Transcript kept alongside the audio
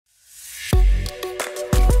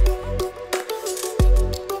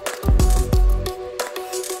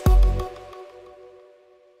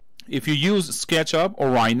if you use SketchUp or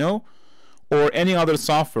Rhino or any other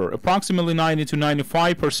software, approximately 90 to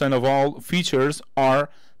 95% of all features are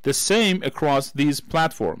the same across these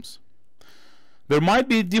platforms. There might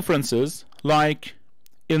be differences like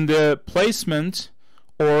in the placement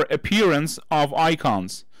or appearance of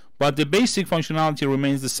icons, but the basic functionality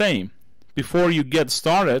remains the same. Before you get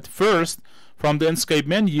started, first from the Enscape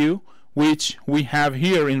menu, which we have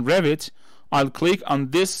here in Revit, I'll click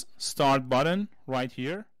on this Start button right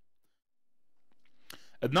here.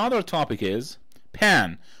 Another topic is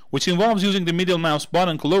Pan, which involves using the middle mouse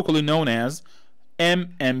button, colloquially known as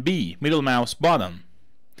MMB, middle mouse button.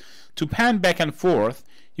 To pan back and forth,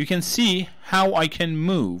 you can see how I can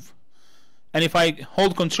move. And if I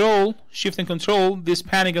hold Control, Shift and Control, this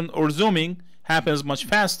panning or zooming happens much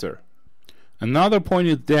faster. Another point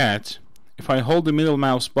is that if I hold the middle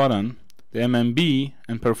mouse button, the MMB,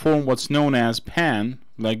 and perform what's known as pan,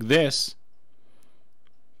 like this,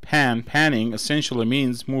 panning essentially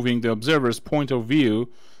means moving the observer's point of view.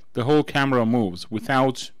 The whole camera moves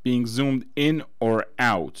without being zoomed in or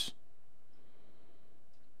out.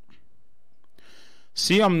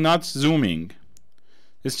 See, I'm not zooming.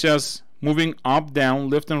 It's just moving up, down,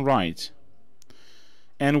 left and right.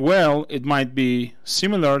 And well, it might be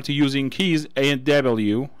similar to using keys A and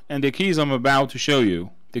W, and the keys I'm about to show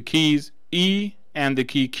you. The keys E and the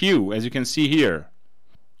key Q, as you can see here.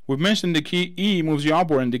 We've mentioned the key E moves you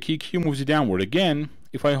upward and the key Q moves you downward. Again,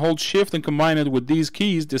 if I hold Shift and combine it with these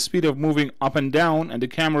keys, the speed of moving up and down and the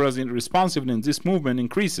camera's responsiveness in this movement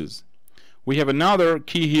increases. We have another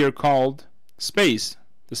key here called Space.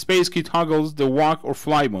 The space key toggles the walk or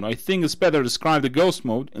fly mode. I think it's better to describe the ghost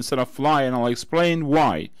mode instead of fly, and I'll explain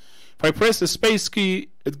why. If I press the space key,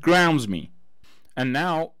 it grounds me. And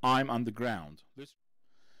now I'm on the ground.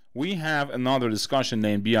 We have another discussion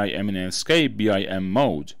named BIM in Enscape BIM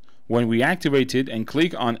mode. When we activate it and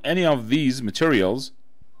click on any of these materials,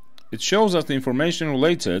 it shows us the information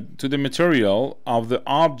related to the material of the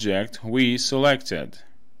object we selected.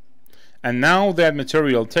 And now that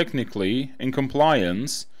material technically in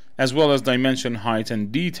compliance, as well as dimension, height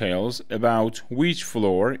and details about which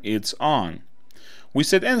floor it's on. We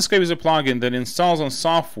said Enscape is a plugin that installs on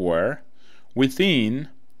software within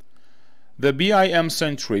the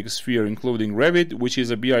BIM-centric sphere, including Revit, which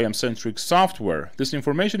is a BIM-centric software. This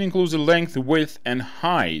information includes the length, width and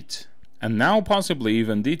height, and now possibly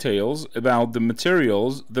even details about the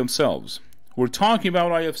materials themselves. We're talking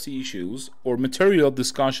about IFC issues or material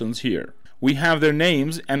discussions here. We have their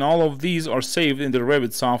names, and all of these are saved in the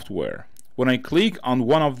Revit software. When I click on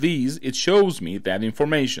one of these, it shows me that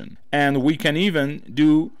information. And we can even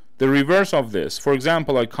do the reverse of this. For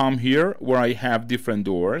example, I come here where I have different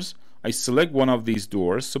doors. I select one of these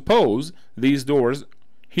doors. Suppose these doors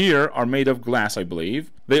here are made of glass, I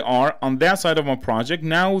believe. They are on that side of my project.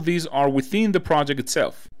 Now these are within the project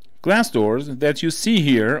itself. Glass doors that you see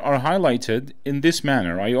here are highlighted in this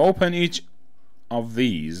manner. I open each of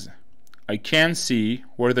these. I can see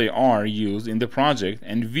where they are used in the project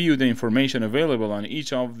and view the information available on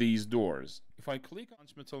each of these doors. If I click on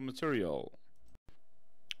metal material,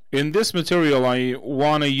 in this material I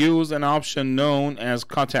want to use an option known as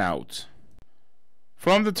cutout.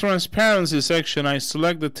 From the transparency section, I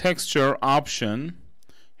select the texture option.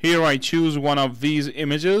 Here I choose one of these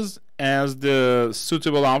images as the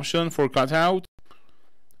suitable option for cutout.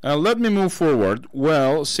 Let me move forward.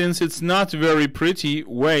 Well, since it's not very pretty,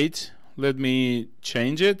 wait, let me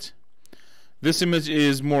change it. This image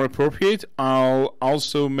is more appropriate. I'll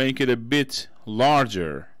also make it a bit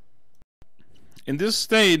larger. In this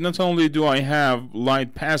state, not only do I have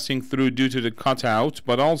light passing through due to the cutout,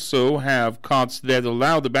 but also have cuts that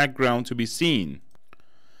allow the background to be seen.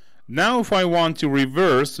 Now if I want to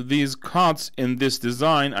reverse these cuts in this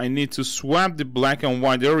design, I need to swap the black and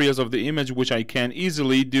white areas of the image, which I can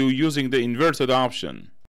easily do using the inverted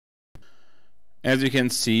option. As you can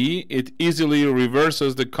see, it easily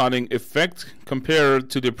reverses the cutting effect compared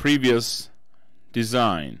to the previous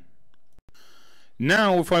design.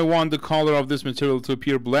 Now if I want the color of this material to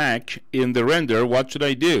appear black in the render, what should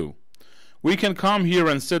I do? We can come here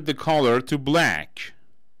and set the color to black.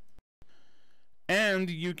 And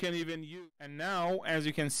you can even use, and now as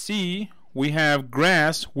you can see, we have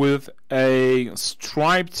grass with a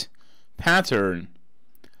striped pattern.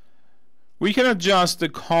 We can adjust the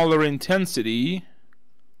color intensity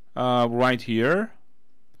right here.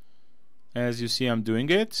 As you see, I'm doing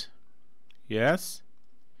it. Yes.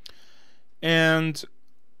 And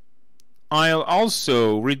I'll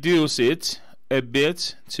also reduce it a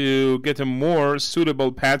bit to get a more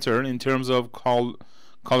suitable pattern in terms of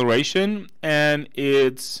coloration, and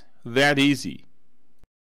it's that easy.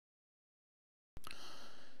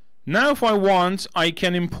 Now if I want, I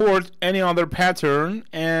can import any other pattern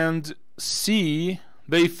and see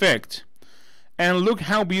the effect. And look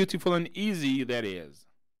how beautiful and easy that is,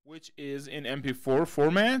 which is in MP4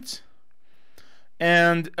 format,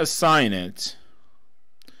 and assign it.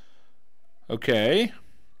 Okay.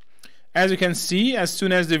 As you can see, as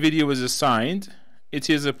soon as the video is assigned, it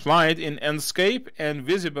is applied in Enscape and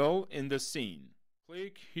visible in the scene.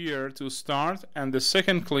 Click here to start and the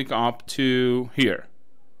second click up to here.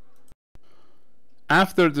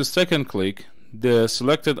 After the second click, the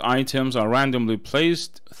selected items are randomly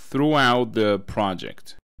placed throughout the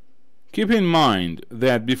project. Keep in mind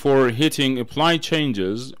that before hitting apply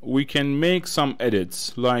changes, we can make some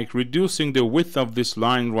edits, like reducing the width of this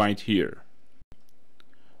line right here.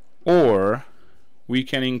 Or we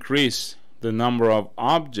can increase the number of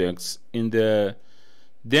objects in the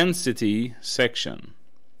density section.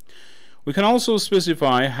 We can also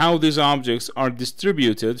specify how these objects are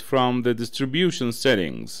distributed from the distribution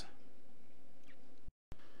settings.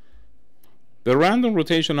 The random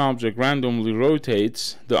rotation object randomly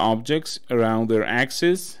rotates the objects around their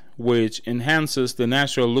axis, which enhances the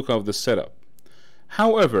natural look of the setup.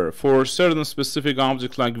 However, for certain specific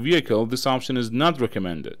objects like vehicle, this option is not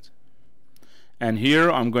recommended. And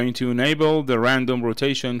here I'm going to enable the random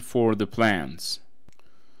rotation for the plans.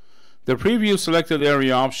 The preview selected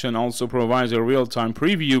area option also provides a real-time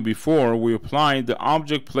preview before we apply the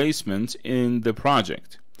object placement in the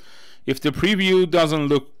project. If the preview doesn't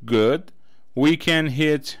look good, we can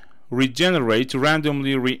hit regenerate to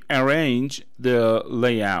randomly rearrange the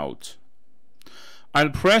layout. I'll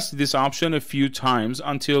press this option a few times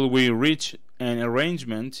until we reach an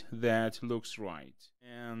arrangement that looks right,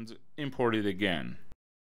 and import it again.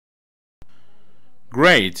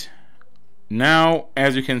 Great! Now,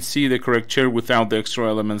 as you can see, the correct chair without the extra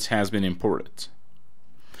elements has been imported.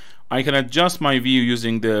 I can adjust my view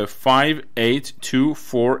using the 5, 8, 2,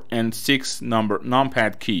 4, and 6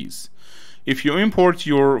 numpad keys. If you import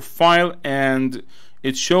your file and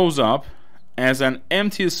it shows up as an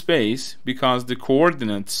empty space because the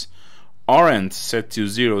coordinates aren't set to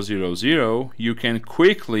 0, 0, 0, you can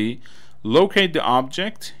quickly locate the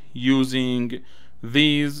object using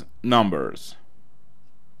these numbers.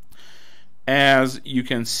 As you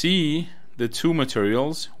can see, the two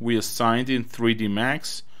materials we assigned in 3D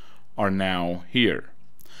Max are now here.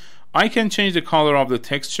 I can change the color of the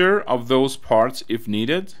texture of those parts if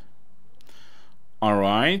needed.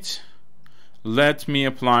 Alright, let me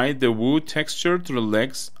apply the wood texture to the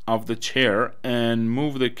legs of the chair and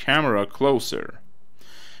move the camera closer.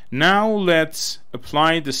 Now let's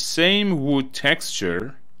apply the same wood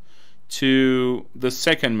texture to the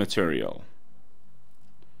second material.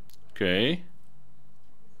 Okay.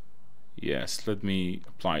 Yes, let me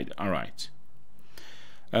apply it. Alright.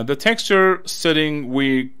 The texture setting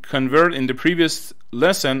we convert in the previous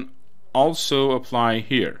lesson also apply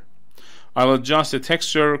here. I'll adjust the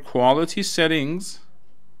texture quality settings,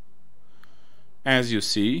 as you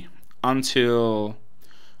see, until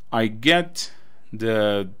I get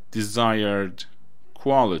the desired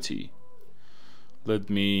quality. Let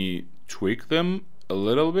me tweak them a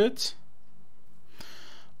little bit.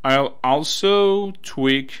 I'll also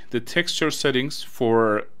tweak the texture settings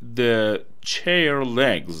for the chair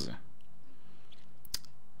legs.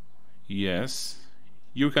 Yes,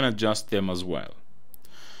 you can adjust them as well.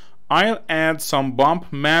 I'll add some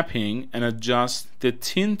bump mapping and adjust the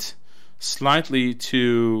tint slightly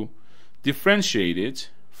to differentiate it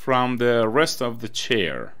from the rest of the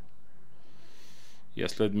chair.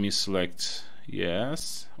 Yes, let me select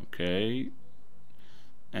yes, okay,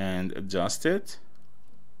 and adjust it.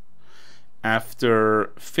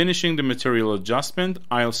 After finishing the material adjustment,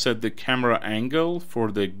 I'll set the camera angle for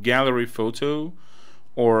the gallery photo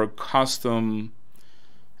or custom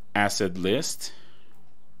asset list.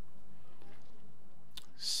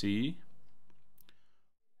 See.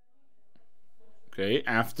 Okay,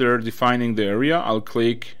 after defining the area, I'll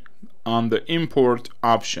click on the import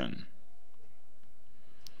option.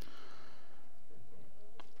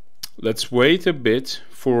 Let's wait a bit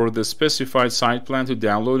for the specified site plan to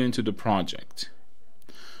download into the project.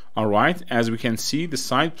 Alright, as we can see, the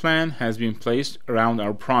site plan has been placed around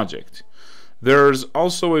our project. There's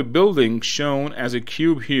also a building shown as a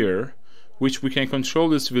cube here, which we can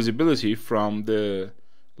control its visibility from the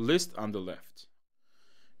list on the left.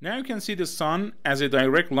 Now you can see the sun as a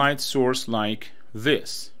direct light source like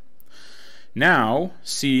this. Now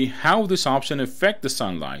see how this option affects the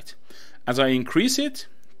sunlight. As I increase it,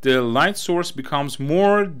 the light source becomes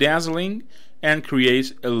more dazzling and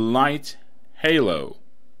creates a light halo.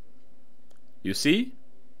 You see?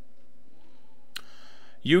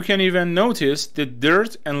 You can even notice the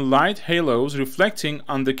dirt and light halos reflecting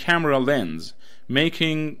on the camera lens,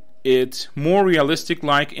 making it more realistic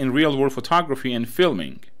like in real-world photography and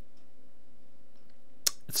filming.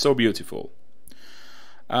 It's so beautiful.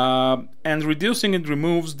 And reducing it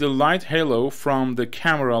removes the light halo from the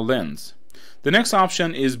camera lens. The next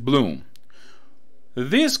option is bloom.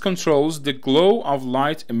 This controls the glow of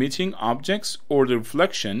light emitting objects or the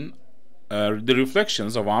reflections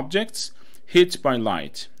of objects hit by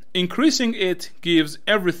light. Increasing it gives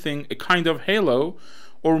everything a kind of halo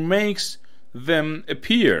or makes them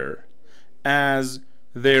appear as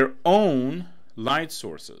their own light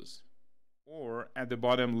sources. Or at the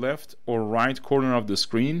bottom left or right corner of the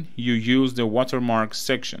screen, you use the watermark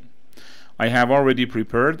section. I have already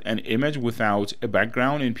prepared an image without a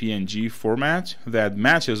background in PNG format that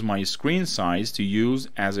matches my screen size to use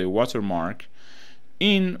as a watermark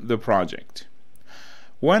in the project.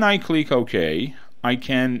 When I click OK, I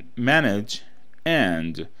can manage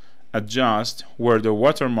and adjust where the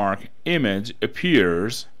watermark image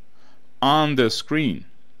appears on the screen.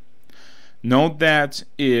 Note that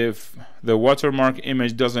if the watermark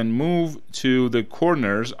image doesn't move to the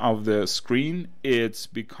corners of the screen, it's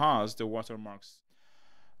because the watermarks.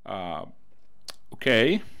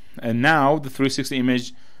 Okay, and now the 360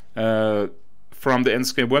 image from the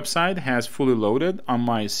Enscape website has fully loaded on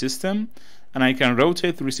my system, and I can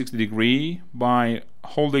rotate 360 degree by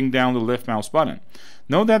holding down the left mouse button.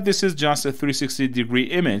 Note that this is just a 360 degree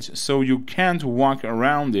image, so you can't walk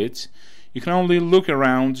around it. You can only look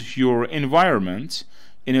around your environment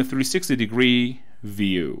in a 360 degree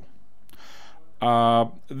view.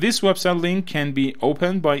 This website link can be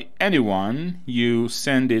opened by anyone you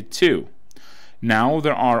send it to. Now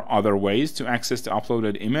there are other ways to access the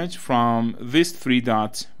uploaded image from this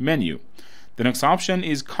three-dot menu. The next option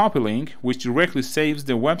is copy link, which directly saves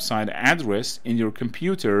the website address in your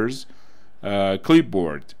computer's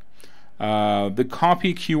clipboard. The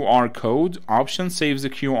copy QR code option saves the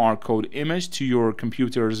QR code image to your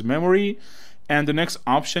computer's memory, and the next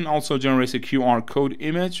option also generates a QR code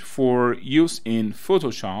image for use in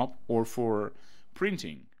Photoshop or for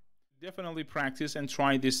printing. Definitely practice and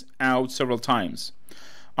try this out several times.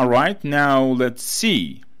 Alright, now let's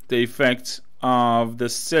see the effects of the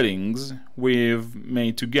settings we've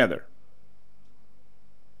made together.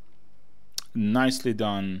 Nicely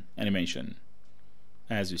done animation,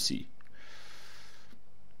 as you see.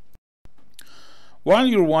 While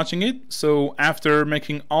you're watching it, so after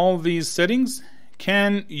making all these settings,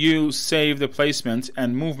 can you save the placement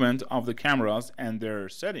and movement of the cameras and their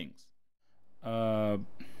settings?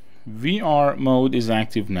 VR mode is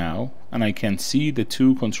active now, and I can see the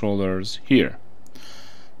two controllers here.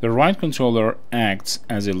 The right controller acts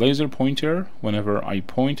as a laser pointer. Whenever I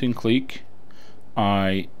point and click,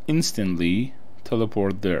 I instantly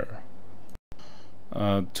teleport there.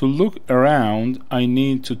 To look around, I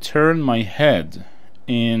need to turn my head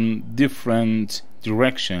in different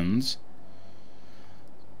directions.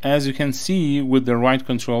 As you can see, with the right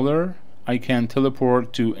controller, I can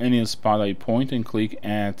teleport to any spot I point and click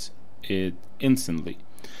at it instantly.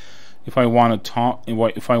 If I want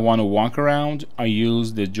to walk around, I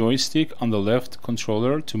use the joystick on the left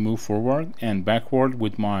controller to move forward and backward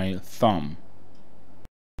with my thumb.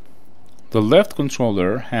 The left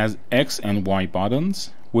controller has X and Y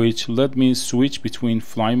buttons, which let me switch between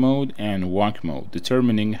fly mode and walk mode,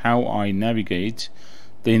 determining how I navigate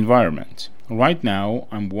the environment. Right now,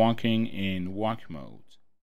 I'm walking in walk mode.